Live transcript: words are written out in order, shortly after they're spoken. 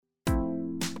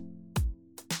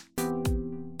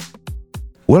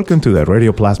Welcome to the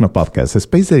Radio Plasma Podcast, a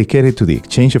space dedicated to the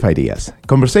exchange of ideas,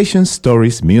 conversations,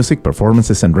 stories, music,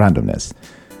 performances, and randomness.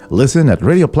 Listen at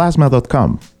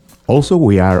radioplasma.com. Also,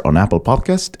 we are on Apple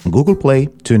Podcast, Google Play,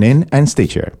 TuneIn, and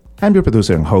Stitcher. I'm your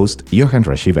producer and host, Johan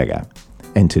Rashi Vega.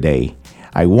 And today,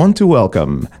 I want to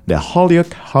welcome the Holyoke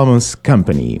Hummus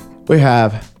Company. We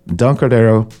have Dawn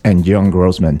Cordeiro and John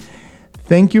Grossman.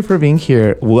 Thank you for being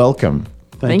here. Welcome.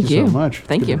 Thank you so much.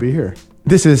 Thank you. Good to be here.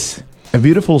 This is a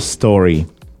beautiful story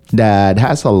that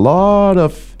has a lot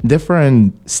of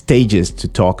different stages to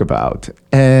talk about.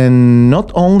 And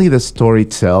not only the story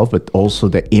itself, but also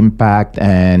the impact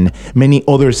and many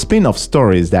other spin-off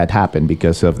stories that happen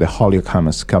because of the Holyoke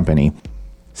Hummus Company.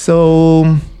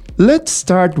 So let's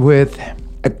start with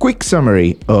a quick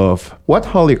summary of what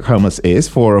Holyoke Hummus is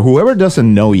for whoever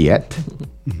doesn't know yet.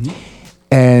 Mm-hmm.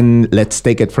 And let's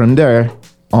take it from there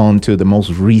on to the most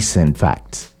recent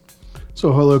facts.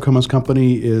 So Holyoke Hummus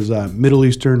Company is Middle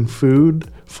Eastern food,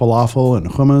 falafel and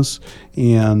hummus,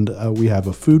 and we have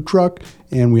a food truck,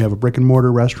 and we have a brick and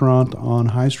mortar restaurant on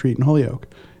High Street in Holyoke.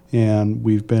 And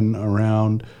we've been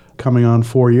around coming on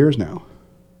 4 years now.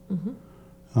 Mm-hmm.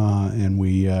 And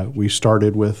we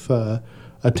started with a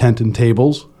tent and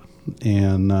tables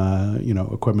and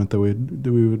equipment that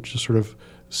we would just sort of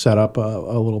set up a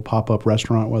little pop-up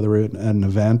restaurant, whether at an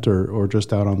event or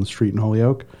just out on the street in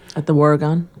Holyoke. At the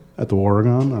Warrigon? At the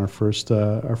Warrigon, our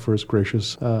first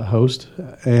gracious host,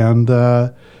 and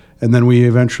then we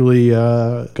eventually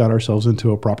got ourselves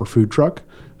into a proper food truck.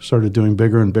 Started doing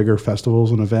bigger and bigger festivals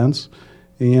and events,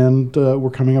 and we're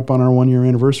coming up on our 1 year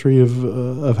anniversary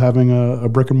of having a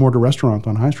brick and mortar restaurant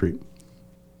on High Street.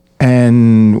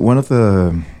 And one of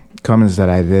the comments that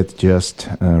I did just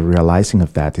realizing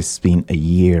of that, it's been a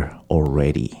year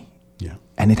already. Yeah,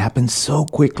 and it happened so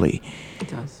quickly. It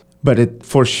does. But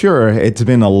for sure, it's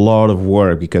been a lot of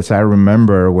work because I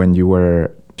remember when you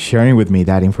were sharing with me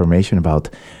that information about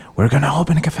we're going to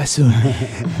open a cafe soon.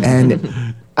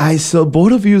 And I saw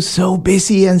both of you so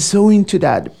busy and so into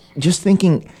that, just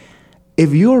thinking,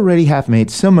 if you already have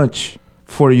made so much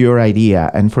for your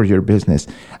idea and for your business,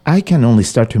 I can only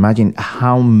start to imagine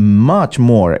how much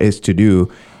more is to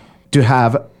do to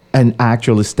have an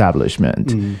actual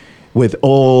establishment with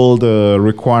all the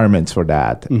requirements for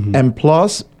that. Mm-hmm. And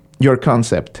plus, your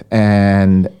concept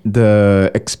and the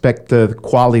expected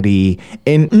quality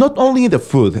in not only the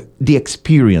food, the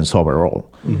experience overall.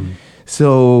 Mm-hmm.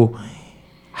 So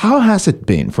how has it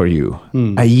been for you?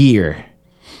 A year?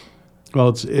 Well,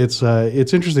 it's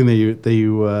interesting that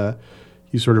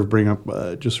you sort of bring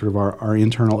up just sort of our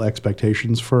internal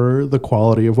expectations for the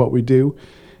quality of what we do.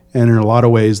 And in a lot of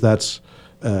ways, that's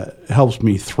helps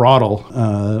me throttle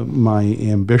my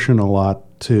ambition a lot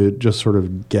to just sort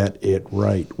of get it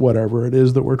right, whatever it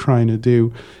is that we're trying to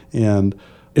do. And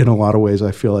in a lot of ways,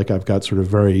 I feel like I've got sort of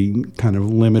very kind of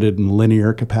limited and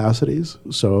linear capacities.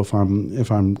 So if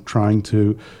I'm trying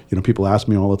to, people ask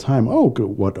me all the time, oh,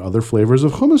 what other flavors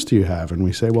of hummus do you have? And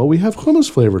we say, well, we have hummus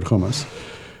flavored hummus.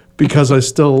 Because I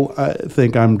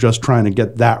think I'm just trying to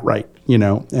get that right,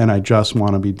 and I just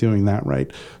want to be doing that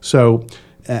right. So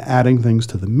adding things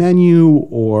to the menu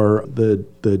or the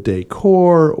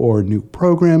decor or new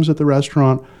programs at the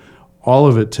restaurant, all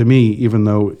of it to me, even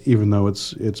though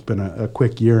it's been a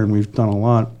quick year and we've done a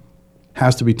lot,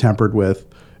 has to be tempered with,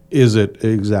 is it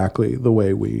exactly the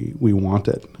way we want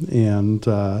it? And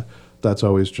that's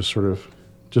always just sort of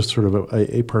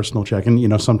a personal check.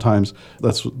 And, sometimes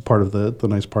that's part of the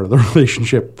nice part of the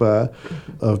relationship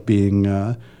of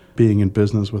being in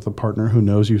business with a partner who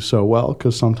knows you so well.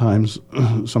 Because sometimes,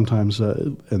 and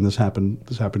this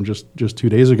happened just 2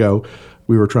 days ago,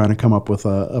 we were trying to come up with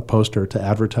a poster to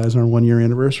advertise our 1 year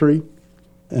anniversary.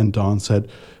 And Dawn said,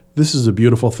 this is a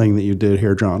beautiful thing that you did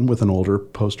here, John, with an older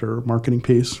poster marketing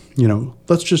piece.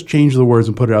 Let's just change the words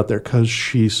and put it out there. Because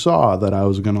she saw that I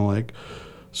was going to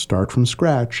start from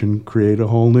scratch and create a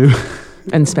whole new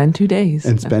and spend 2 days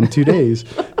and it's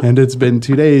been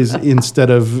 2 days instead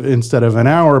of an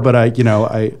hour. But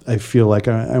I feel like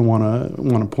I want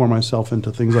to pour myself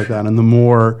into things like that. And the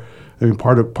more,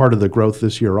 part of the growth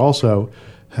this year also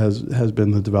has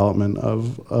been the development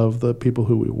of the people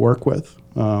who we work with,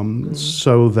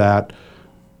 so that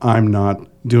I'm not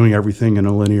doing everything in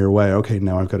a linear way. Okay,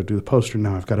 now I've got to do the poster.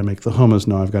 Now I've got to make the hummus.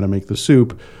 Now I've got to make the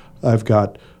soup. I've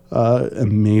got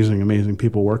amazing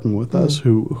people working with us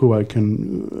who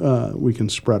we can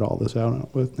spread all this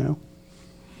out with now.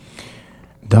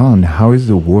 Dawn, how is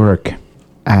the work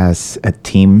as a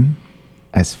team,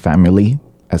 as family,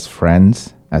 as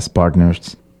friends, as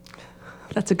partners?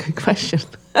 That's a good question.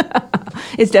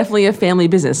 It's definitely a family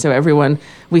business. So everyone,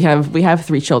 we have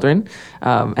 3 children,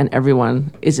 and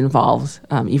everyone is involved.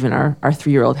 Even our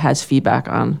 3-year-old has feedback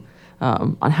on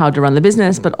how to run the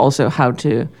business, but also how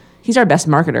to. He's our best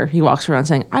marketer. He walks around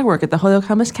saying, "I work at the Holyoke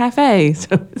Hummus Cafe."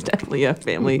 So it's definitely a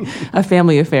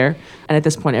family affair. And at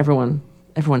this point, everyone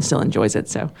still enjoys it.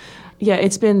 So yeah,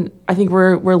 it's been. I think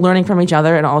we're learning from each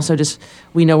other, and also just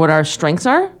we know what our strengths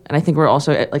are, and I think we're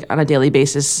also like on a daily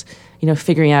basis,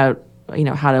 figuring out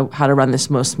how to run this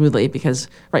most smoothly because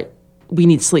we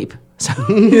need sleep. So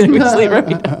we sleep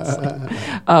right.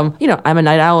 I'm a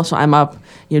night owl, so I'm up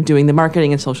doing the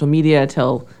marketing and social media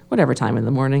till whatever time in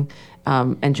the morning.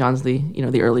 And John's the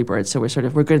early bird, so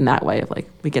we're good in that way of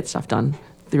we get stuff done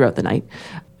throughout the night.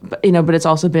 But it's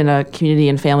also been a community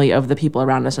and family of the people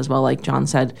around us as well. Like John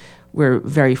said, we're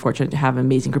very fortunate to have an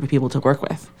amazing group of people to work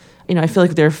with. I feel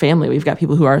like they're family. We've got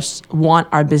people who want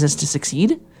our business to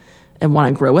succeed and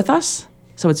want to grow with us.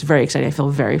 So it's very exciting. I feel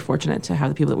very fortunate to have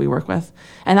the people that we work with,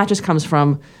 and that just comes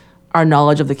from our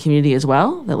knowledge of the community as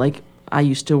well. That I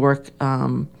used to work.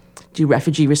 Do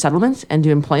refugee resettlement and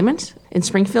do employment in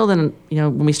Springfield. And,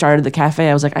 when we started the cafe,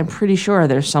 I was like, I'm pretty sure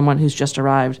there's someone who's just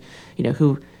arrived,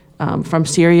 who from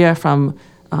Syria,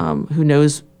 who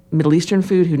knows Middle Eastern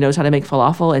food, who knows how to make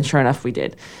falafel. And sure enough, we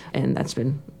did. And that's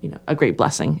been, a great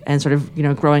blessing and sort of,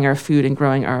 growing our food and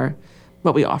growing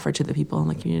what we offer to the people in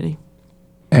the community.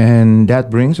 And that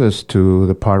brings us to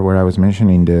the part where I was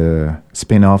mentioning the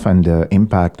spin-off and the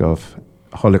impact of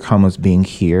Holyoke Hummus being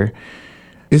here.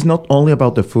 It's not only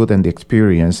about the food and the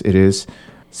experience. It is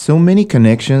so many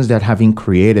connections that have been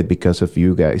created because of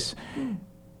you guys.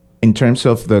 In terms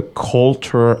of the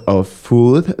culture of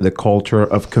food, the culture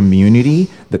of community,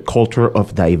 the culture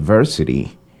of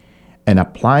diversity, and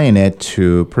applying it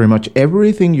to pretty much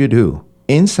everything you do,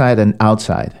 inside and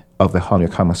outside of the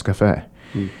Holyoke Hummus Cafe.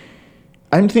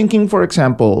 I'm thinking, for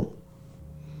example,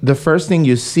 the first thing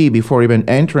you see before even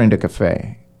entering the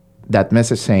cafe, that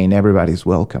message saying everybody's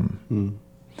welcome.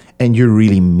 And you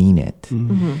really mean it.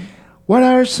 Mm-hmm. What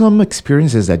are some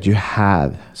experiences that you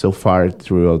had so far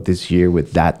throughout this year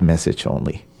with that message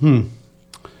only?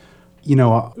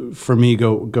 For me,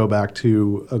 go back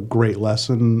to a great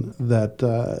lesson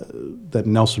that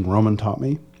Nelson Roman taught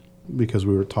me, because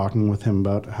we were talking with him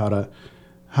about how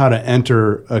to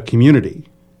enter a community,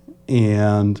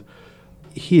 and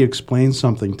he explained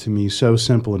something to me so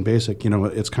simple and basic.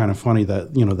 It's kind of funny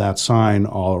that, that sign,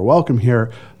 all are welcome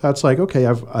here, that's like, okay,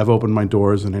 I've opened my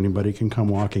doors and anybody can come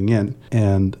walking in.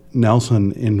 And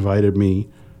Nelson invited me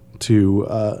to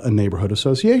a neighborhood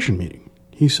association meeting.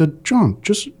 He said, John,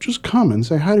 just come and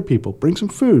say hi to people, bring some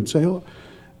food, say hello.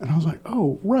 And I was like,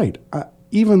 oh, right.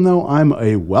 Even though I'm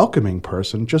a welcoming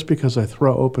person, just because I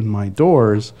throw open my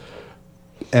doors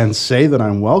and say that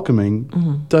I'm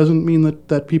welcoming doesn't mean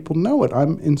that people know it.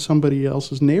 I'm in somebody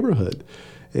else's neighborhood,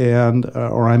 and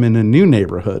or I'm in a new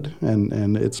neighborhood,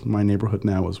 and it's my neighborhood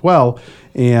now as well.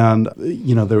 And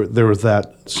there was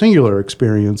that singular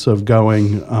experience of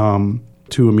going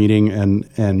to a meeting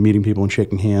and meeting people and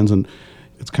shaking hands, and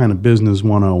it's kind of business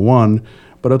 101,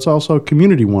 but it's also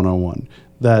community 101.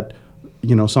 That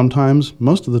sometimes,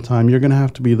 most of the time, you're going to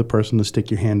have to be the person to stick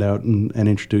your hand out and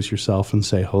introduce yourself and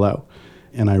say hello.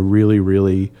 And I really,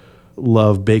 really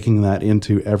love baking that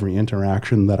into every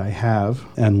interaction that I have,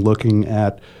 and looking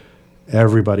at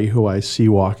everybody who I see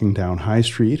walking down High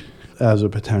Street as a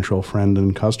potential friend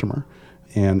and customer.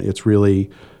 And it's really,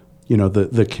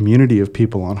 the community of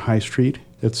people on High Street.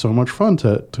 It's so much fun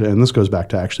to and this goes back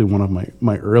to actually one of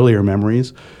my earlier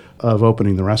memories of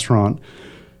opening the restaurant.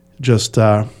 Just,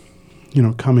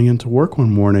 coming into work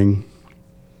one morning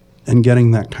and getting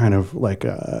that kind of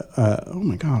oh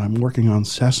my God, I'm working on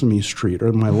Sesame Street,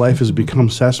 or my life has become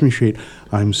Sesame Street.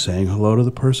 I'm saying hello to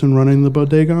the person running the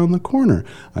bodega on the corner.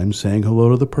 I'm saying hello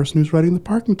to the person who's writing the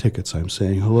parking tickets. I'm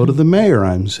saying hello to the mayor.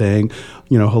 I'm saying,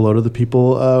 hello to the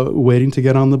people waiting to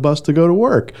get on the bus to go to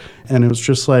work. And it was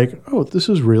just like, oh, this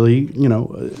is really,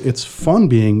 it's fun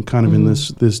being kind of in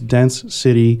this dense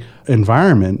city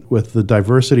environment with the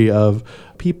diversity of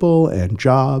people and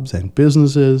jobs and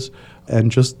businesses. And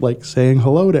just saying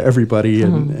hello to everybody,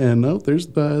 and oh, there's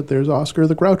Oscar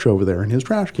the Grouch over there in his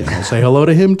trash can. I'll say hello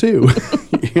to him too,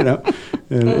 And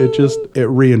it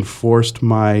reinforced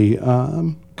my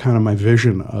kind of my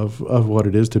vision of what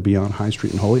it is to be on High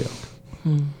Street in Holyoke.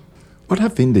 What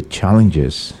have been the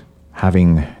challenges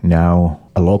having now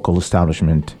a local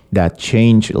establishment that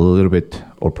changed a little bit,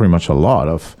 or pretty much a lot,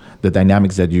 of the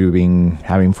dynamics that you've been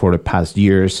having for the past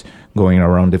years, going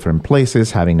around different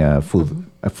places, having a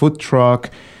food truck?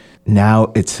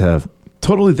 Now it's a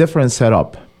totally different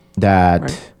setup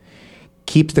that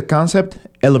keeps the concept,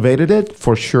 elevated it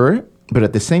for sure, but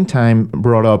at the same time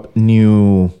brought up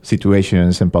new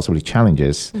situations and possibly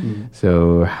challenges.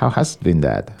 So how has it been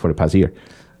that for the past year?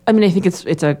 I mean, I think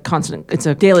it's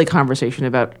a daily conversation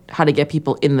about how to get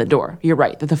people in the door. You're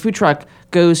right, that the food truck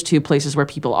goes to places where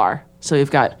people are. So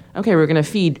you've got, okay, we're going to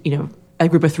feed, a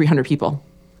group of 300 people.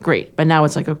 Great. But now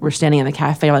it's like we're standing in the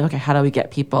cafe, like, okay, how do we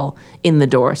get people in the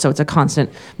door? So it's a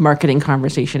constant marketing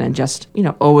conversation and just,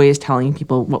 always telling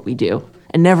people what we do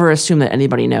and never assume that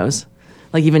anybody knows.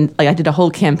 Like I did a whole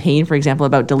campaign, for example,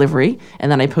 about delivery. And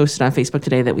then I posted on Facebook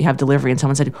today that we have delivery. And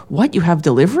someone said, what, you have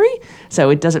delivery? So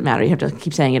it doesn't matter. You have to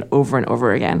keep saying it over and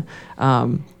over again.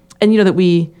 And that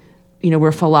we're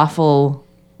falafel,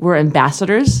 we're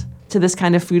ambassadors to this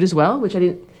kind of food as well, which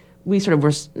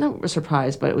we're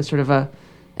surprised, but it was sort of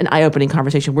an eye-opening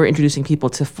conversation. We're introducing people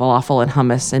to falafel and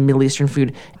hummus and Middle Eastern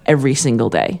food every single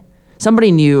day.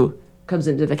 Somebody new comes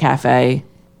into the cafe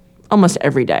almost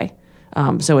every day.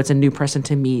 So it's a new person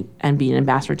to meet and be an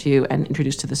ambassador to and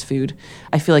introduced to this food.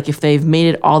 I feel like if they've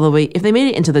made it all the way, if they made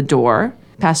it into the door,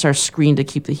 past our screen to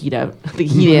keep the heat in,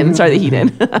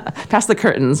 past the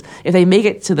curtains, if they make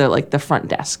it to the front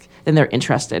desk, then they're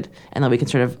interested, and then we can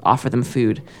sort of offer them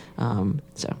food.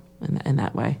 So in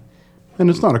that way. And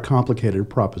it's not a complicated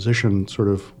proposition. Sort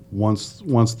of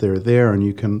once they're there, and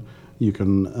you can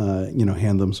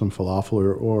hand them some falafel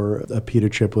or a pita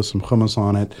chip with some hummus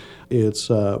on it. It's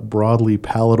broadly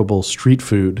palatable street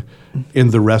food in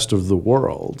the rest of the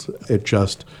world. It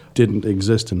just didn't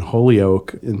exist in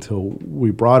Holyoke until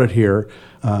we brought it here.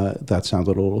 That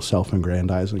sounded a little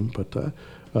self-aggrandizing, but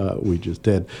we just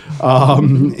did. I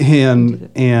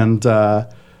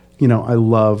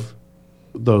love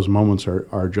those moments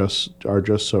are just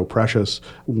so precious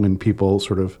when people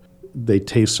sort of they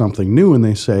taste something new and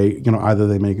they say, either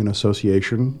they make an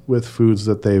association with foods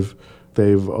that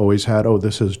they've always had. Oh,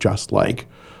 this is just like.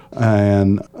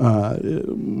 And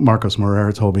Marcos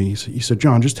Moreira told me, he said,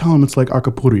 John, just tell him it's like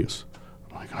Acapulco's.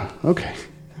 I'm like, oh, okay.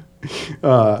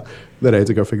 Then I had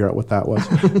to go figure out what that was.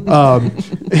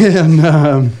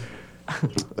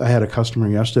 I had a customer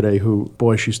yesterday who,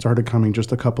 boy, she started coming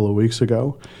just a couple of weeks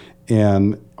ago,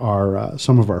 and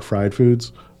some of our fried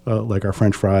foods, like our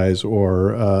French fries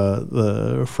or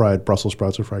the fried Brussels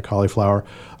sprouts or fried cauliflower,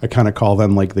 I kind of call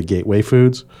them like the gateway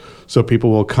foods. So people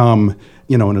will come,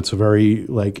 and it's a very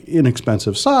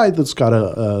inexpensive side that's got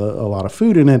a lot of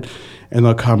food in it, and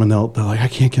they'll come and they're like, I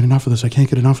can't get enough of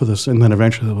this. And then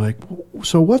eventually they're like,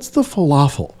 so what's the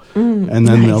falafel? And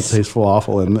then they'll taste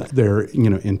falafel, and they're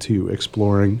into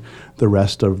exploring the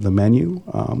rest of the menu.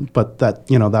 But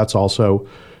that's also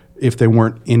if they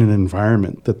weren't in an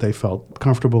environment that they felt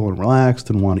comfortable and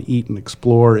relaxed and want to eat and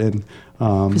explore and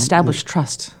establish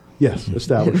trust. Yes,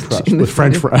 establish trust with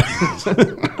French fries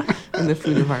in the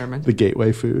food environment. The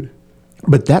gateway food.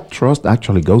 But that trust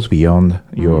actually goes beyond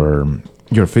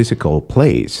your physical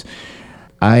place.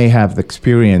 I have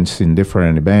experience in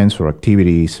different events or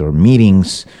activities or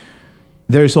meetings.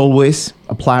 There's always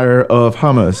a platter of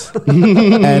hummus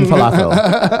and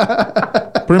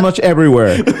falafel. Pretty much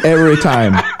everywhere, every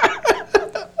time.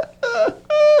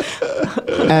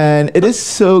 And it is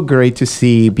so great to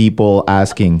see people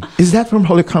asking, is that from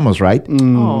Holyoke Hummus, right?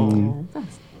 Oh.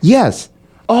 Yes.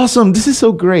 Awesome. This is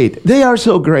so great. They are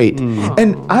so great.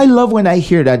 And I love when I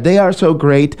hear that. They are so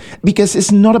great because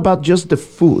it's not about just the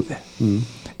food.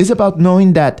 It's about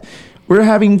knowing that we're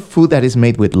having food that is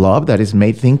made with love, that is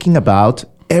made thinking about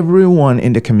everyone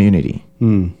in the community.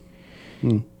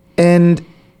 And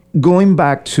going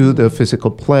back to the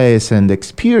physical place and the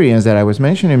experience that I was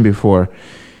mentioning before,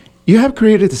 you have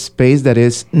created a space that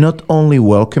is not only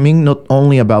welcoming, not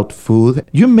only about food.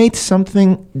 You made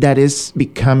something that is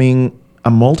becoming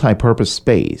a multi-purpose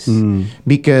space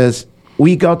because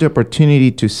we got the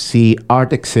opportunity to see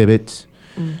art exhibits,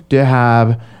 to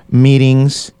have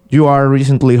meetings. You are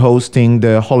recently hosting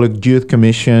the Holyoke Youth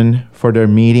Commission for their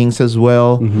meetings as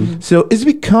well. So it's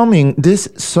becoming this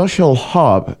social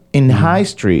hub in High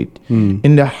Street,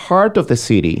 in the heart of the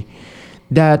city,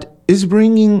 that is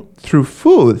bringing through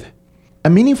food a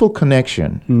meaningful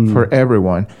connection for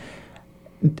everyone.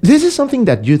 This is something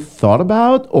that you thought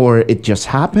about, or it just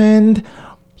happened?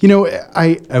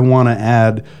 I want to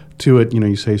add to it,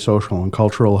 you say social and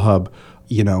cultural hub.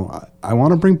 I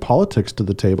want to bring politics to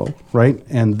the table, right?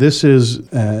 And this is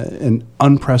an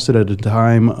unprecedented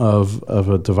time of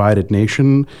a divided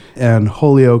nation, and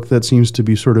Holyoke that seems to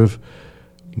be sort of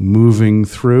moving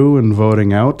through and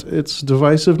voting out its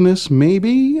divisiveness,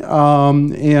 maybe.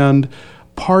 And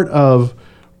part of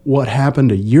what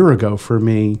happened a year ago for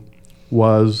me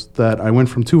was that I went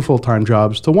from 2 full-time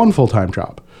jobs to 1 full-time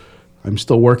job. I'm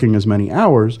still working as many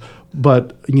hours,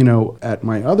 but, at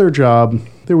my other job,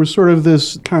 there was sort of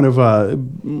this kind of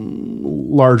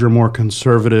larger, more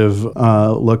conservative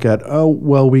look at, oh,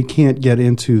 well, we can't get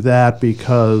into that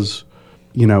because,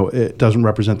 it doesn't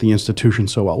represent the institution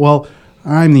so well. Well,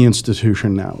 I'm the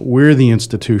institution now. We're the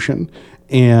institution.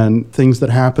 And things that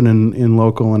happen in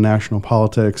local and national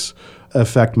politics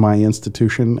affect my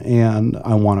institution, and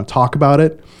I want to talk about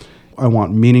it. I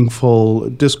want meaningful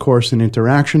discourse and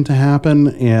interaction to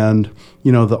happen. And,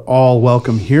 the all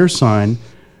welcome here sign,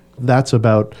 it's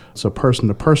a person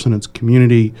to person, it's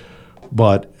community,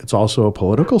 but it's also a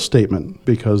political statement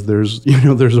because there's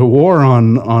a war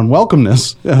on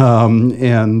welcomeness.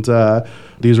 And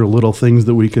these are little things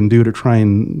that we can do to try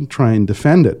and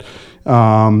defend it.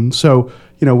 So,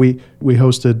 we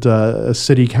hosted a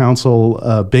city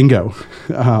council bingo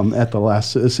at the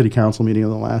last city council meeting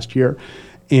of the last year.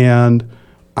 And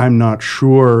I'm not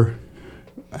sure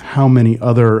how many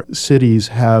other cities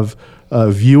have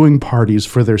viewing parties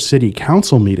for their city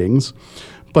council meetings,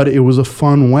 but it was a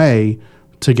fun way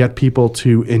to get people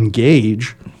to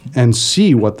engage and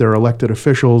see what their elected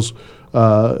officials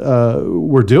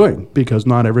were doing, because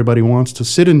not everybody wants to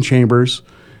sit in chambers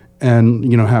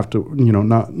and have to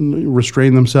not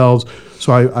restrain themselves.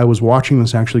 So I was watching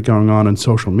this actually going on in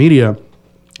social media,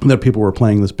 that people were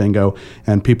playing this bingo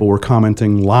and people were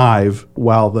commenting live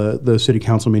while the city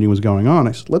council meeting was going on.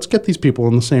 I said, let's get these people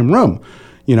in the same room,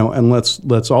 and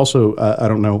let's also I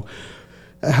don't know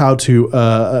how to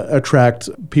attract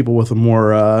people with a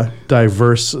more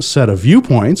diverse set of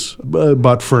viewpoints,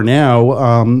 but for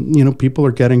now, people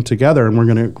are getting together, and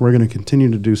we're gonna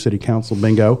continue to do city council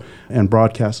bingo and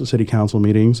broadcast the city council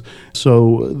meetings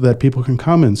so that people can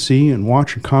come and see and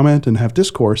watch and comment and have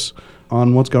discourse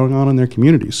on what's going on in their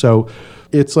community. So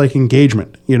it's like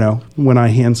engagement. When I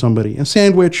hand somebody a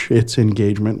sandwich, it's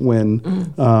engagement. When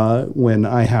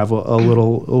I have a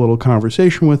little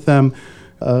conversation with them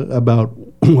about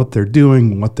what they're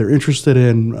doing, what they're interested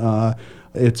in,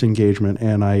 it's engagement,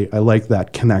 and I like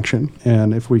that connection.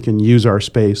 And if we can use our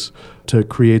space to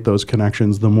create those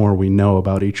connections, the more we know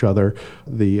about each other,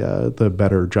 the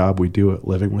better job we do at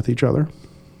living with each other.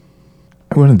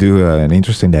 I want to do an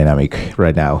interesting dynamic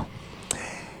right now.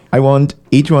 I want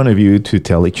each one of you to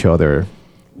tell each other,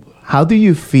 how do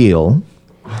you feel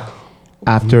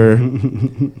after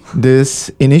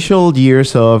this initial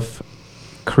years of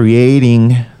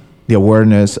creating the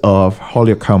awareness of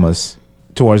Holyoke Hummus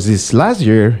towards this last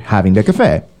year having the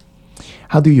cafe?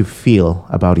 How do you feel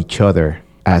about each other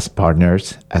as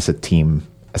partners, as a team,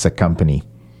 as a company?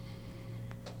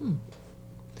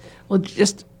 Well,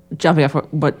 just jumping off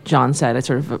what John said, it's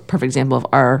sort of a perfect example of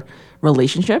our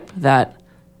relationship, that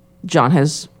John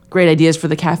has great ideas for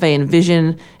the cafe and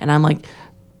vision, and I'm like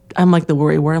the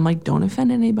worry word. I'm like, don't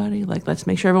offend anybody. Like, let's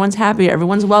make sure everyone's happy,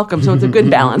 everyone's welcome. So it's a good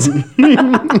balance.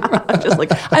 Just like,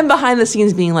 I'm behind the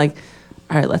scenes being like,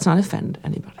 all right, let's not offend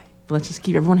anybody. Let's just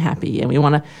keep everyone happy, and we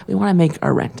want to make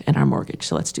our rent and our mortgage.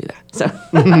 So let's do that. So,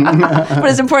 but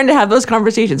it's important to have those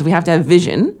conversations. We have to have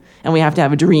vision, and we have to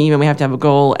have a dream, and we have to have a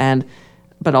goal,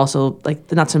 but also like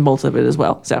the nuts and bolts of it as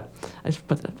well. So I just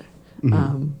put that up there.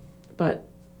 Mm-hmm. But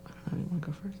I don't know, you want to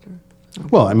go first, or?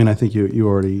 Well, I mean, I think you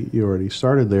already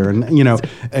started there, and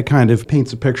it kind of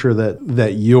paints a picture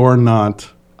that you're not,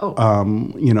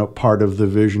 part of the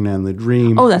vision and the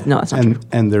dream. Oh, that's not true.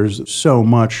 And there's so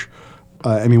much.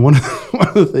 I mean, one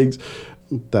of the things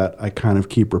that I kind of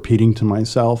keep repeating to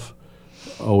myself: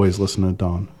 always listen to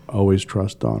Dawn, always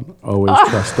trust Dawn, always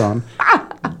trust Dawn.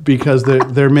 Because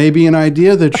there may be an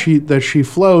idea that she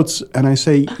floats, and I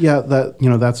say, yeah,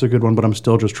 that's a good one, but I'm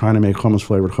still just trying to make hummus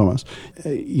flavored hummus,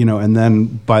 and then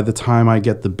by the time I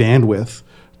get the bandwidth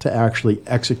to actually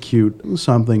execute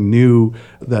something new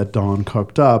that Dawn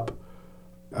cooked up,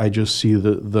 I just see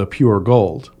the pure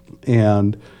gold,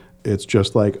 and it's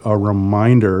just like a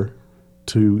reminder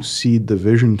to seed the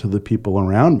vision to the people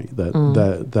around me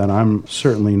that I'm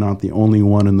certainly not the only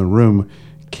one in the room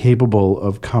capable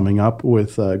of coming up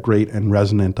with great and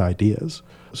resonant ideas.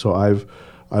 So I've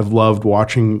loved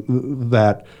watching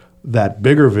that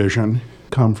bigger vision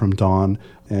come from Dawn,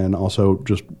 and also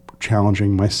just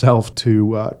challenging myself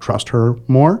to trust her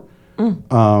more,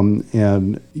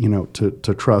 and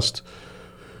to trust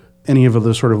any of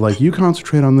the sort of like, you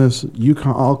concentrate on this,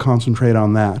 I'll concentrate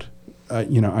on that.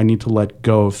 I need to let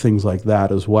go of things like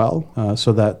that as well.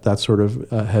 So that sort of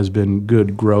has been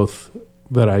good growth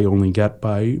that I only get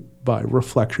by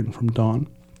reflection from Dawn.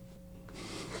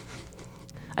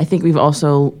 I think we've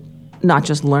also not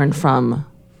just learned from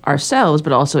ourselves,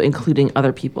 but also including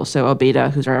other people. So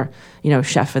Obeda, who's our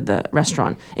chef at the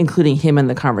restaurant, including him in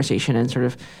the conversation, and sort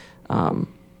of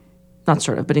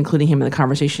but including him in the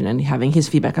conversation and having his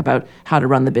feedback about how to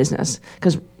run the business.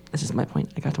 Because this is my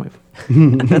point. I got to my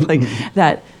point. Like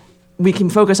that we can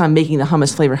focus on making the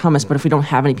hummus flavor hummus, but if we don't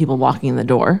have any people walking in the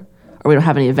door or we don't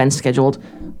have any events scheduled,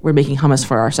 we're making hummus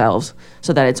for ourselves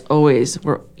so that it's always,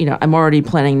 I'm already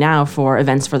planning now for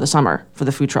events for the summer for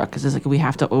the food truck because it's like we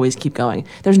have to always keep going.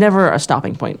 There's never a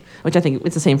stopping point, which I think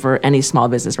it's the same for any small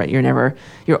business, right? You're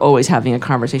always having a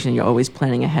conversation. You're always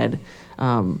planning ahead.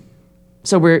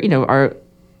 So we're,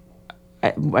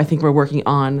 I think we're working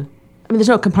on, there's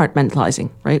no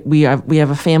compartmentalizing, right? We have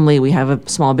a family, we have a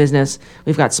small business,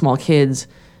 we've got small kids,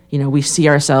 we see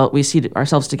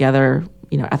ourselves together,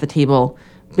 at the table.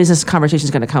 Business conversation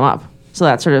is going to come up. So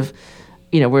that's sort of,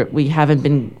 we haven't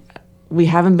been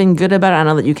good about it. I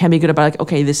know that you can be good about like,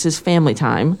 okay, this is family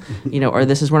time, or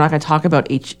we're not going to talk about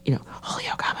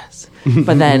Holyoke Hummus.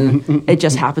 But then it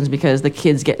just happens because the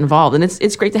kids get involved. And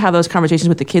it's great to have those conversations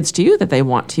with the kids too, that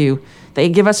they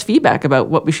give us feedback about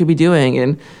what we should be doing.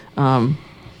 And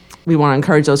we want to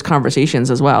encourage those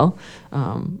conversations as well.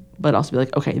 But also be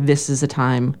like, okay, this is a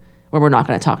time where we're not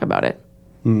going to talk about it.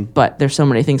 But there's so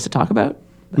many things to talk about.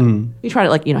 We try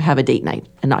to have a date night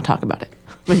and not talk about it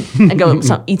and go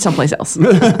eat someplace else and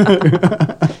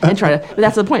but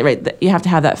that's the point, right? That you have to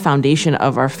have that foundation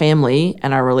of our family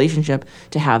and our relationship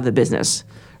to have the business,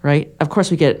 right? Of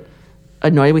course we get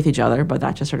annoyed with each other, but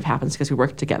that just sort of happens because we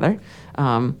work together.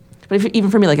 But even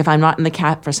for me, like if I'm not in the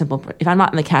if I'm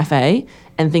not in the cafe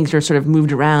and things are sort of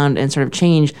moved around and sort of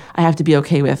changed, I have to be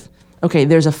okay with,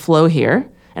 there's a flow here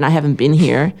and I haven't been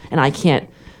here and I can't,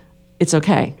 it's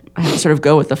okay. I have to sort of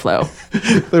go with the flow.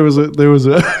 There was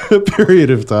a period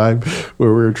of time where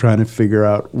we were trying to figure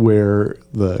out where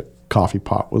the coffee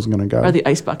pot was going to go. Or the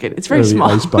ice bucket. It's very small.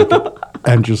 The ice bucket.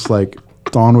 And just like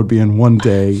Dawn would be in one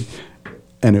day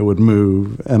and it would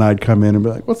move and I'd come in and be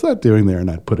like, what's that doing there? And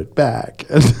I'd put it back.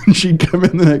 And then she'd come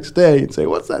in the next day and say,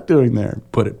 what's that doing there?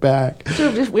 And put it back.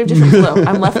 So we have different flow.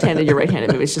 I'm left-handed, you're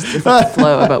right-handed. Maybe it's just different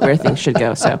flow about where things should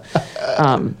go. So,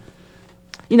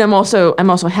 I'm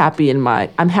also happy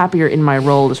I'm happier in my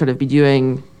role to sort of be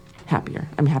doing happier.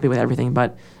 I'm happy with everything,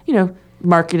 but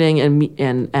marketing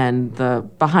and the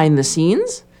behind the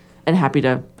scenes, and happy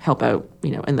to help out,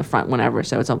 in the front whenever.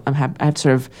 So I have to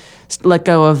sort of let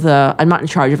go of I'm not in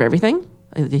charge of everything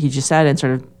that he just said, and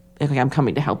sort of like I'm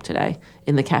coming to help today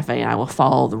in the cafe, and I will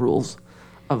follow the rules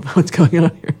of what's going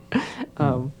on here.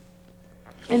 And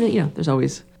there's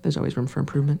always room for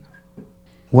improvement.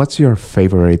 What's your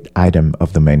favorite item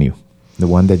of the menu? The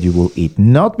one that you will eat,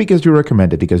 not because you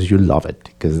recommend it, because you love it,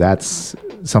 because that's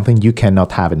something you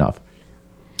cannot have enough.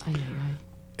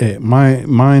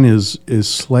 Mine is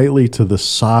slightly to the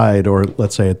side, or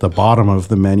let's say at the bottom of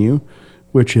the menu,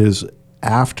 which is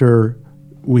after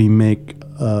we make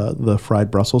the fried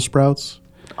Brussels sprouts,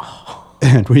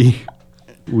 and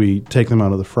we take them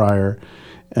out of the fryer,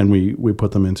 and we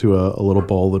put them into a little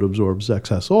bowl that absorbs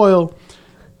excess oil.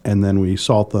 And then we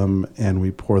salt them and we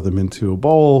pour them into a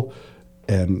bowl,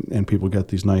 and people get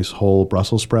these nice whole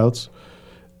Brussels sprouts.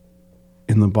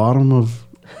 In the bottom of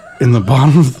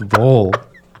the bowl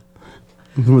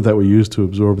that we use to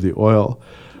absorb the oil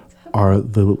are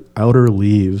the outer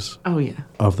leaves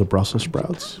of the Brussels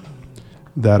sprouts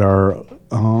that are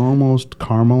almost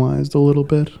caramelized a little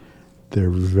bit.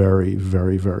 They're very,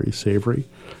 very, very savory,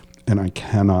 and I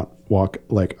cannot walk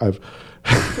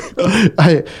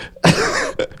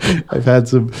I've had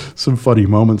some funny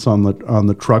moments on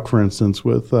the truck, for instance,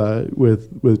 with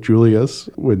Julius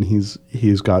when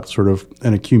he's got sort of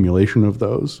an accumulation of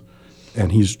those,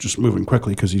 and he's just moving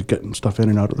quickly because he's getting stuff in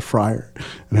and out of the fryer,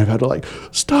 and I've had to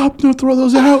stop, don't throw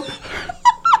those out.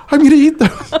 I'm gonna eat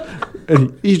those,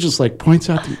 and he just points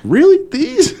out to me, really,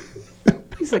 these?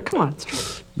 He's like, come on, it's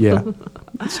true. Yeah,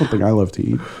 it's something I love to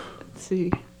eat. Let's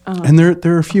see, and there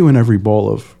are a few in every bowl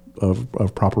of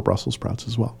proper Brussels sprouts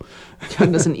as well.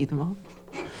 John doesn't eat them all.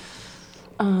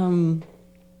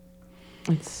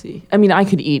 Let's see. I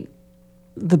could eat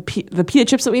the pita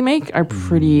chips that we make are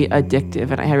pretty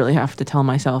addictive, and I really have to tell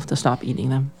myself to stop eating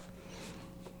them.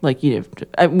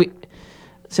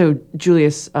 So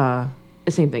Julius,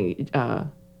 same thing.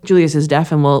 Julius is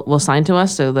deaf and will sign to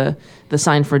us. So the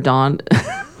sign for Dawn,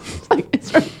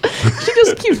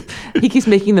 he keeps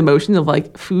making the motion of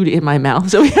food in my mouth.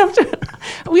 So we have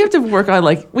to work on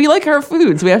we like our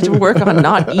foods. We have to work on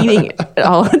not eating it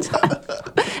all the time.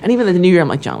 And even in the new year, I'm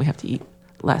like, John, we have to eat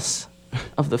less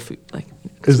of the food.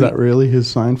 Is that really his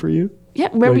sign for you? Yeah,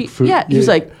 he's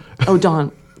like, oh,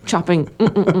 Dawn, chopping,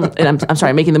 and I'm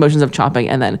sorry, making the motions of chopping,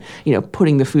 and then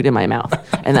putting the food in my mouth,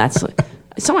 and that's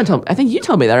someone told me. I think you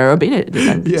told me that, or Abita did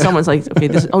that. Yeah. Someone's like, okay,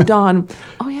 this is Dawn.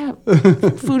 Oh yeah,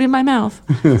 food in my mouth.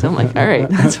 So I'm like, all right,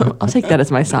 I'll take that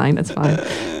as my sign. That's fine.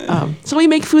 So we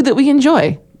make food that we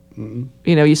enjoy,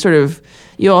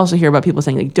 You also hear about people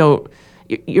saying like,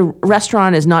 your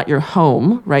restaurant is not your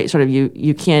home, right? Sort of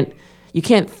you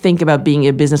can't think about being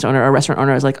a business owner or a restaurant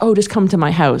owner as like, oh, just come to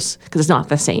my house, because it's not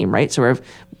the same, right? So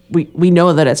we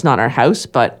know that it's not our house,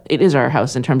 but it is our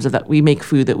house in terms of that we make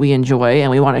food that we enjoy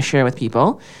and we want to share with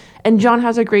people. And John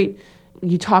has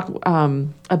you talk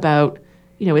about,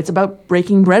 it's about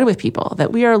breaking bread with people,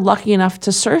 that we are lucky enough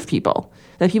to serve people,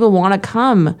 that people want to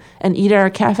come and eat at our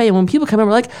cafe. And when people come in,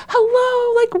 we're like,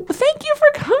 hello, like, thank you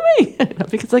for coming.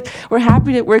 Because like,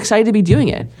 we're excited to be doing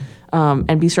it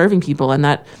and be serving people. And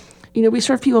that, we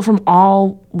serve people from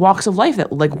all walks of life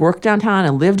that like work downtown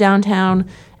and live downtown,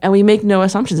 and we make no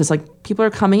assumptions. It's like people are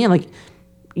coming in, like,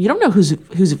 you don't know who's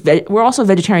we're also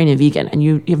vegetarian and vegan, and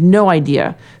you have no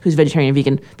idea who's vegetarian and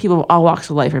vegan. People of all walks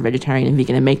of life are vegetarian and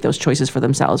vegan and make those choices for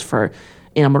themselves for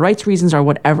animal rights reasons or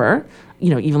whatever.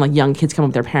 Even like young kids come up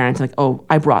with their parents like, oh,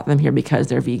 I brought them here because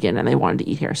they're vegan and they wanted to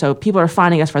eat here. So people are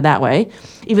finding us for that way,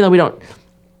 even though we don't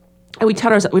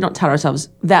tout ourselves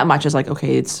that much as like,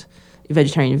 okay, it's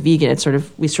vegetarian and vegan. It's sort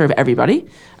of, we serve everybody.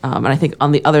 And I think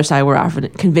on the other side, we're often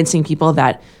convincing people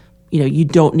that, you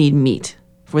don't need meat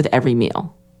with every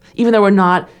meal. Even though we're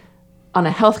not on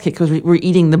a health kick because we're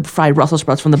eating the fried Brussels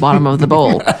sprouts from the bottom of the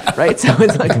bowl, right? So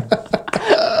it's like,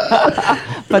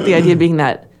 but the idea being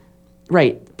that,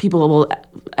 right, people will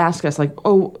ask us like,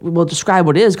 oh, we'll describe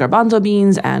what is garbanzo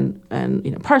beans and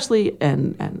parsley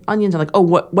and onions, and like, oh,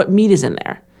 what meat is in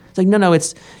there? It's like, no,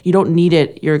 you don't need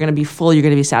it. You're going to be full. You're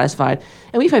going to be satisfied.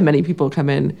 And we've had many people come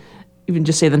in, even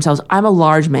just say to themselves, I'm a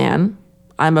large man.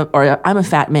 I'm a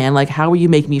fat man. Like, how will you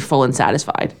make me full and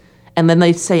satisfied? And then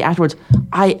they say afterwards,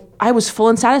 I was full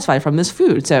and satisfied from this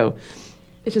food. So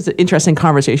it's just an interesting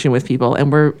conversation with people.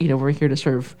 And we're here to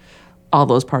serve all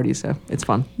those parties. So it's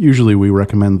fun. Usually we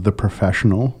recommend the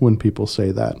professional when people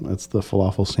say that. That's the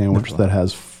falafel sandwich that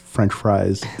has French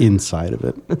fries inside of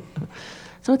it.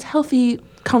 So it's healthy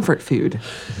comfort food.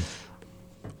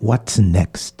 What's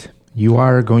next? You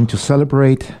are going to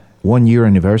celebrate 1 year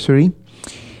anniversary.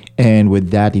 And with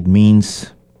that, it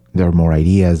means there are more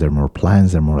ideas, there are more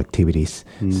plans, there are more activities.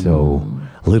 So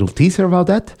a little teaser about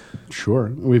that?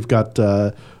 Sure. We've got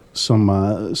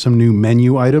some new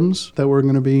menu items that we're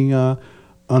going to be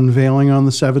unveiling on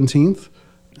the 17th.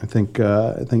 I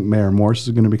think Mayor Morse is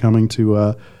going to be coming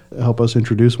to help us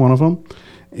introduce one of them.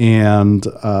 And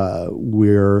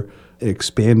we're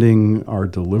expanding our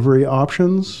delivery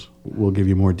options. We'll give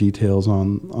you more details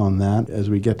on that as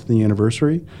we get to the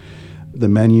anniversary. The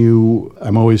menu,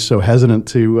 I'm always so hesitant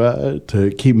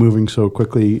to keep moving so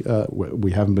quickly.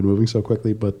 We haven't been moving so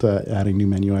quickly, but adding new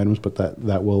menu items, but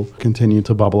that will continue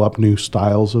to bubble up new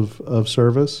styles of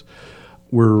service.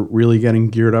 We're really getting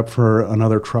geared up for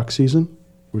another truck season,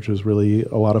 which is really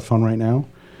a lot of fun right now.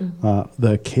 Mm-hmm.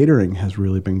 The catering has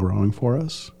really been growing for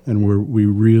us, and we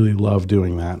really love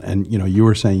doing that. And you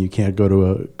were saying you can't go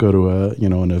to a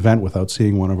an event without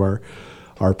seeing one of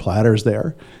our platters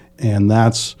there, and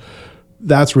that's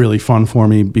really fun for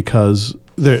me because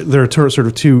there are sort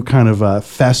of two kind of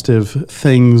festive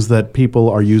things that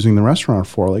people are using the restaurant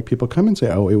for. Like people come and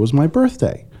say, "Oh, it was my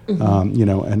birthday,"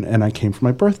 mm-hmm. And I came for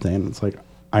my birthday, and it's like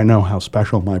I know how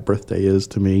special my birthday is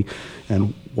to me,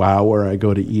 and wow, where I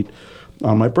go to eat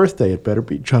on my birthday, it better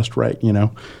be just right,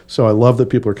 So I love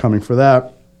that people are coming for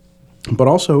that. But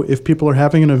also, if people are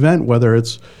having an event, whether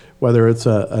it's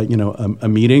a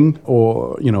meeting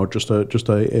or just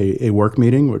a work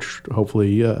meeting, which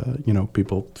hopefully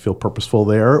people feel purposeful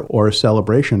there, or a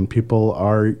celebration, people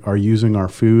are using our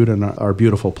food and our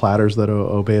beautiful platters that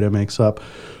Obeda makes up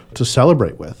to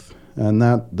celebrate with, and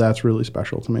that's really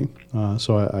special to me.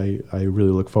 So I really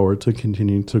look forward to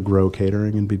continuing to grow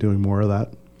catering and be doing more of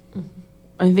that.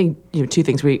 I think two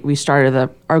things. We started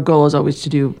our goal is always to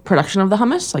do production of the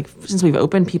hummus. Like since we've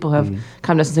opened, people have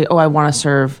come to us and say, "Oh, I want to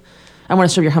serve your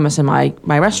hummus in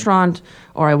my restaurant,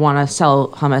 or I want to sell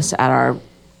hummus at our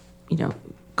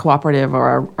cooperative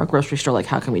or our grocery store. Like,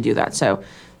 how can we do that?" So,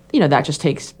 that just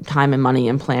takes time and money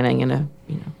and planning and a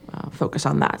focus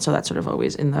on that. So that's sort of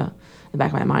always in the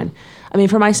back of my mind. I mean,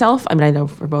 for myself, I know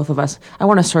for both of us, I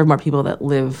want to serve more people that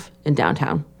live in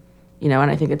downtown. And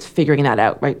I think it's figuring that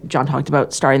out, right? John talked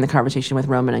about starting the conversation with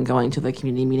Roman and going to the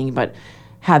community meeting, but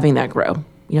having that grow,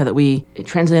 that we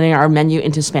translating our menu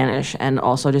into Spanish and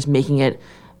also just making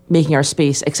our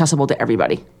space accessible to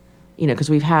everybody, because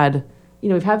we've had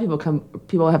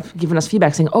people have given us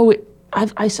feedback saying, "Oh,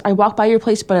 I walk by your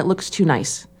place, but it looks too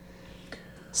nice."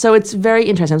 So it's very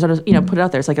interesting. Sort of, put it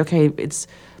out there. It's like, okay,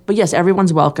 but yes,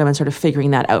 everyone's welcome, and sort of figuring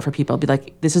that out for people. Be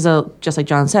like, this is just like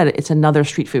John said, it's another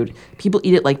street food. People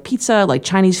eat it like pizza, like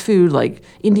Chinese food, like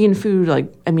Indian food.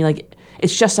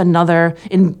 it's just another,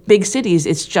 in big cities,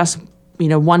 it's just,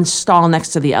 one stall next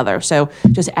to the other. So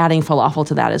just adding falafel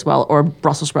to that as well, or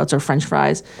Brussels sprouts or French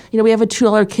fries. We have a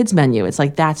 $2 kids menu. It's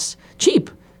like, that's cheap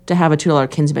to have a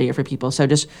 $2 kids menu for people. So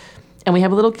and we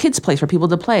have a little kids place for people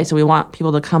to play. So we want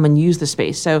people to come and use the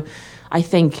space. So I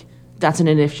think that's an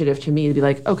initiative to me to be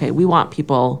like, okay, we want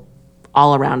people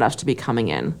all around us to be coming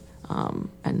in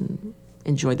and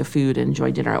enjoy the food,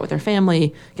 enjoy dinner out with their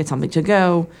family, get something to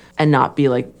go, and not be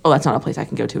like, oh, that's not a place I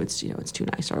can go to. It's it's too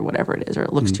nice, or whatever it is, or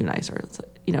it looks too nice, or it's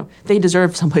they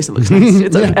deserve someplace that looks nice.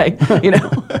 It's okay,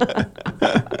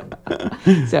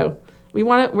 So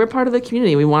we're part of the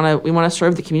community. We want to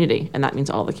serve the community, and that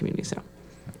means all the community. So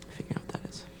figure out what that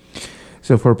is.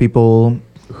 So for people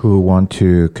who want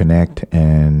to connect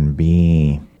and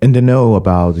be in the know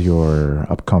about your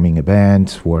upcoming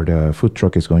events, where the food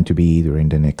truck is going to be during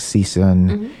the next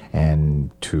season,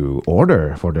 and to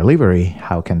order for delivery,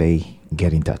 how can they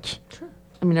get in touch? Sure.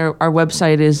 I mean, our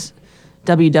website is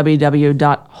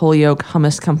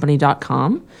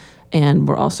www.holyokehummuscompany.com, and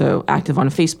we're also active on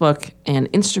Facebook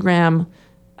and Instagram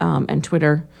and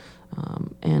Twitter,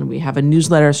 and we have a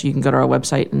newsletter, so you can go to our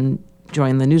website and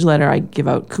join the newsletter. I give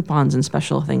out coupons and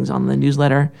special things on the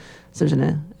newsletter. So there's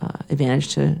an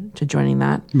advantage to joining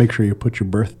that. Make sure you put your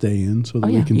birthday in so that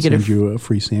we can send you a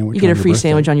free sandwich. You get a free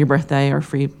sandwich on your birthday or a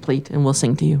free plate, and we'll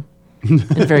sing to you in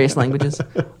various languages.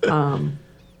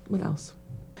 What else?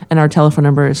 And our telephone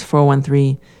number is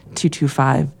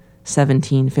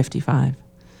 413-225-1755.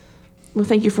 Well,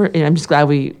 thank you I'm just glad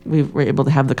we were able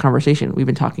to have the conversation. We've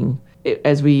been talking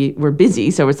as we were busy,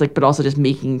 so it's like, but also just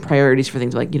making priorities for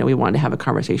things like, we wanted to have a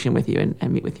conversation with you and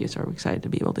meet with you, so we're excited to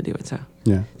be able to do it. So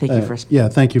thank you for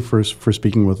thank you for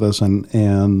speaking with us,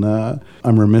 and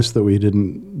I'm remiss that we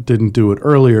didn't do it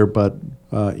earlier, but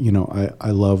I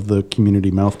love the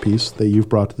community mouthpiece that you've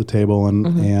brought to the table,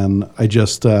 and I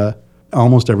just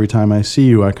almost every time I see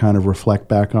you, I kind of reflect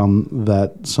back on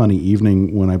that sunny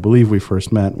evening when I believe we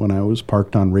first met, when I was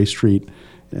parked on Ray Street,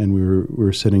 and we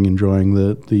were sitting enjoying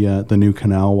the new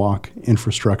canal walk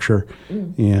infrastructure,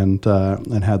 and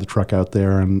had the truck out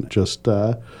there, and just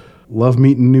love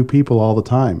meeting new people all the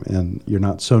time. And you're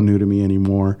not so new to me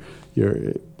anymore.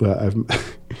 We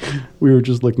were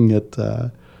just looking at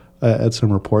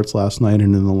some reports last night,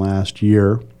 and in the last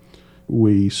year,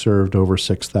 we served over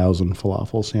 6,000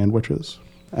 falafel sandwiches,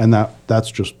 and that's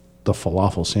just the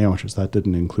falafel sandwiches. That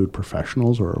didn't include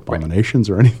professionals or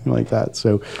abominations or anything like that.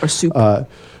 So or soup,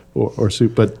 or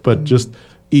soup. But just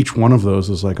each one of those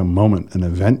is like a moment, an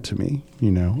event to me,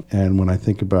 And when I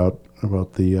think about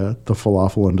the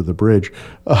falafel under the bridge,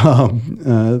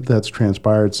 that's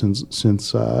transpired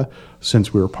since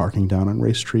we were parking down on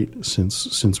Ray Street,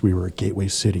 since we were a gateway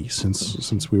city,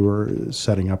 since we were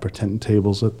setting up our tent and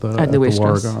tables at the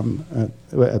Wargon,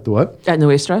 at the what? At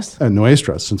Nuestras. At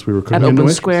Nuestras, since we were cooking at Open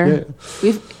Nuestras. Square.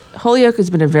 Yeah. Holyoke has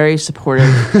been a very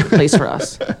supportive place for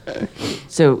us.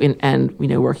 So,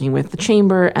 working with the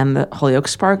Chamber and the Holyoke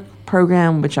Spark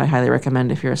program, which I highly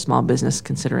recommend if you're a small business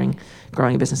considering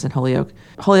growing a business in Holyoke.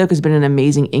 Holyoke has been an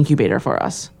amazing incubator for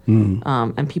us,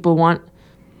 and people want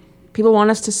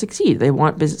us to succeed. They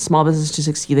want small business to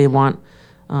succeed. They want,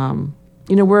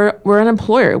 we're an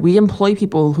employer. We employ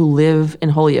people who live in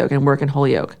Holyoke and work in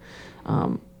Holyoke.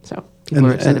 So people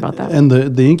are excited about that. And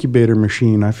the incubator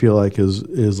machine, I feel like,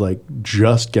 is like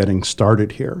just getting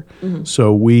started here.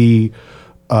 So we,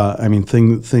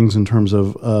 things in terms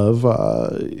of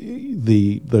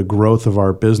the growth of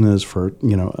our business for,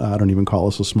 I don't even call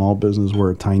us a small business,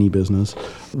 we're a tiny business.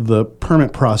 The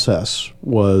permit process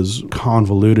was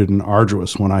convoluted and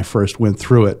arduous when I first went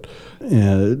through it.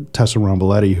 Tessa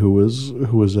Romboletti, who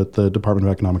was at the Department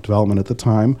of Economic Development at the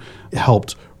time,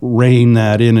 helped rein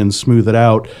that in and smooth it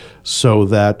out so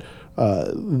that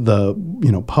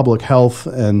the public health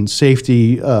and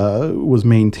safety was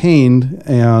maintained,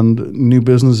 and new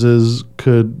businesses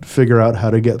could figure out how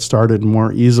to get started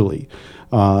more easily.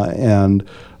 And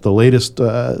the latest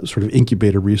sort of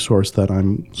incubator resource that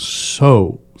I'm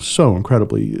so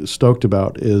incredibly stoked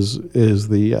about is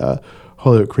the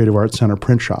Holyoke Creative Arts Center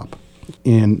print shop.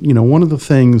 And one of the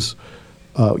things,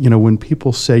 when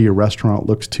people say your restaurant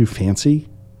looks too fancy,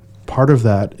 part of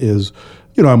that is,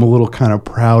 I'm a little kind of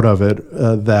proud of it,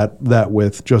 that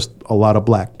with just a lot of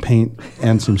black paint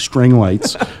and some string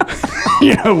lights, we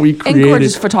created... And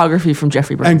gorgeous photography from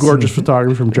Jeffrey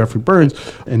Burns.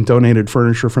 And donated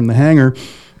furniture from the hangar.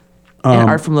 And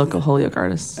art from local Holyoke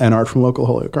artists.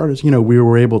 We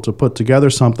were able to put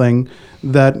together something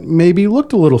that maybe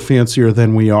looked a little fancier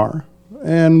than we are.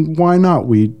 And why not?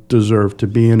 We deserve to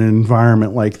be in an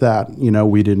environment like that.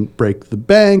 We didn't break the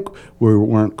bank. We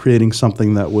weren't creating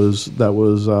something that was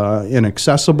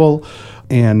inaccessible.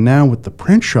 And now with the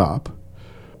print shop,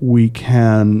 we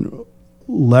can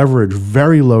leverage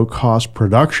very low-cost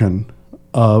production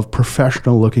of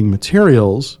professional-looking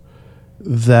materials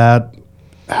that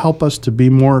help us to be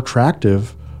more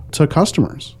attractive to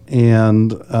customers.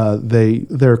 And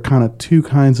they're kind of two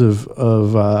kinds of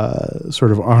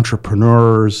sort of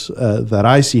entrepreneurs that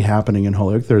I see happening in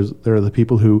Holyoke. There are the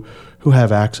people who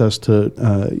have access to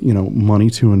money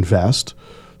to invest.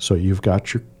 So you've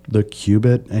got the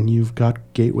Qubit and you've got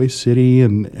Gateway City,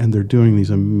 and they're doing these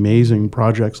amazing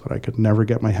projects that I could never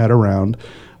get my head around.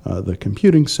 The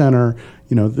computing center,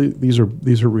 these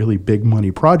are really big money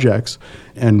projects,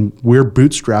 and we're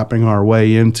bootstrapping our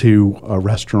way into a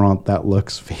restaurant that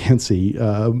looks fancy,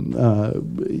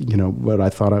 but I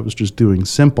thought I was just doing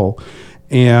simple.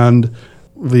 And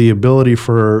the ability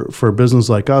for a business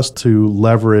like us to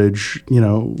leverage,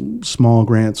 small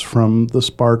grants from the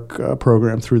Spark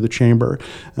program through the chamber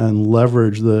and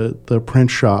leverage the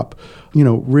print shop,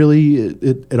 really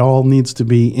it all needs to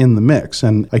be in the mix.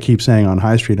 And I keep saying on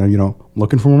High Street,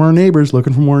 looking for more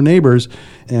neighbors,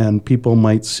 and people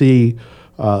might see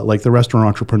like the restaurant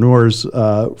entrepreneurs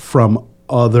from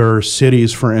other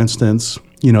cities, for instance.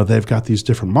 They've got these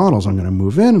different models. I'm going to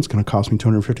move in. It's going to cost me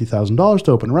 $250,000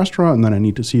 to open a restaurant, and then I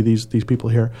need to see these people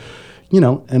here.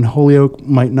 And Holyoke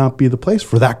might not be the place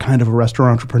for that kind of a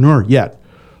restaurant entrepreneur yet.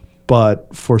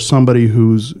 But for somebody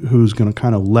who's going to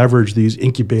kind of leverage these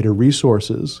incubator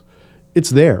resources, it's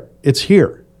there. It's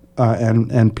here.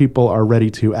 And people are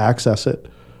ready to access it,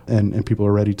 and people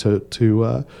are ready to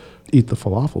eat the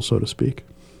falafel, so to speak.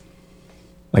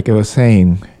 Like I was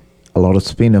saying, a lot of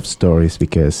spin-off stories,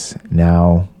 because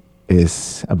now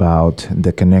is about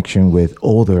the connection with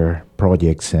other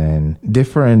projects and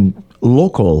different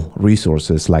local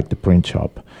resources like the print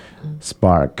shop,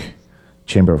 Spark,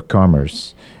 Chamber of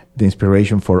Commerce, the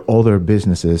inspiration for other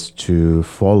businesses to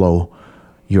follow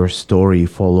your story,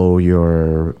 follow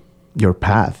your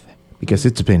path, because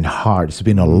it's been hard. It's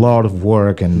been a lot of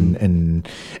work and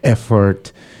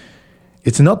effort.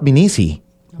 It's not been easy,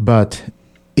 but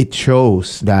it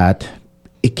shows that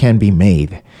it can be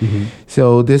made. Mm-hmm.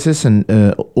 So this is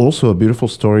also a beautiful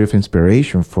story of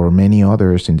inspiration for many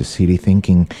others in the city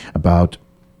thinking about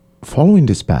following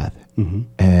this path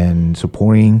and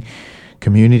supporting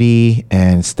community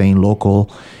and staying local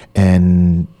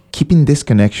and keeping this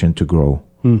connection to grow.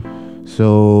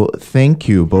 So thank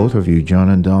you, both of you, John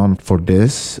and Dawn, for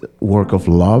this work of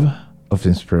love, of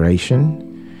inspiration,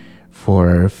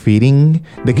 for feeding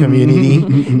the community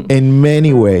in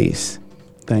many ways.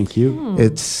 Thank you.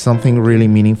 It's something really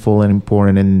meaningful and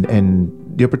important,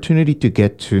 and the opportunity to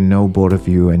get to know both of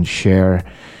you and share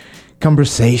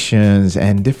conversations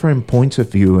and different points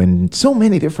of view and so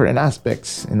many different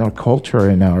aspects in our culture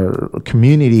and our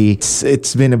community.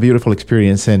 It's been a beautiful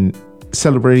experience, and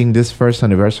celebrating this first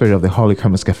anniversary of the Holyoke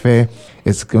Hummus Cafe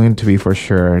is going to be for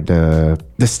sure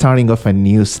the starting of a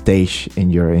new stage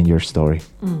in your story.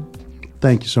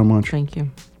 Thank you so much. Thank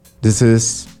you. This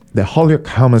is the Holyoke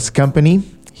Hummus Company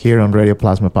here on Radio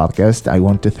Plasma Podcast. I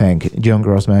want to thank John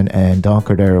Grossman and Dawn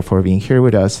Cordeiro for being here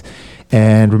with us.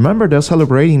 And remember, they're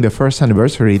celebrating the first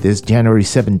anniversary this January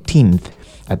 17th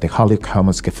at the Holyoke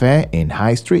Hummus Cafe in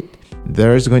High Street.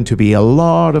 There's going to be a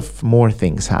lot of more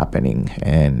things happening,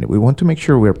 and we want to make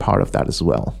sure we're part of that as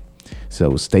well.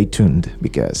 So stay tuned,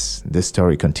 because this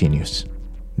story continues.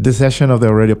 This session of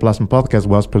the Radio Plasma Podcast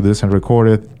was produced and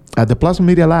recorded at the Plasma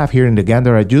Media Lab here in the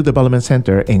Gandara Youth Development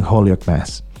Center in Holyoke,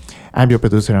 Mass. I'm your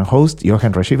producer and host,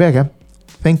 Johan Rashi Vega.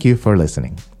 Thank you for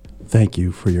listening. Thank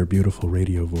you for your beautiful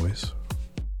radio voice.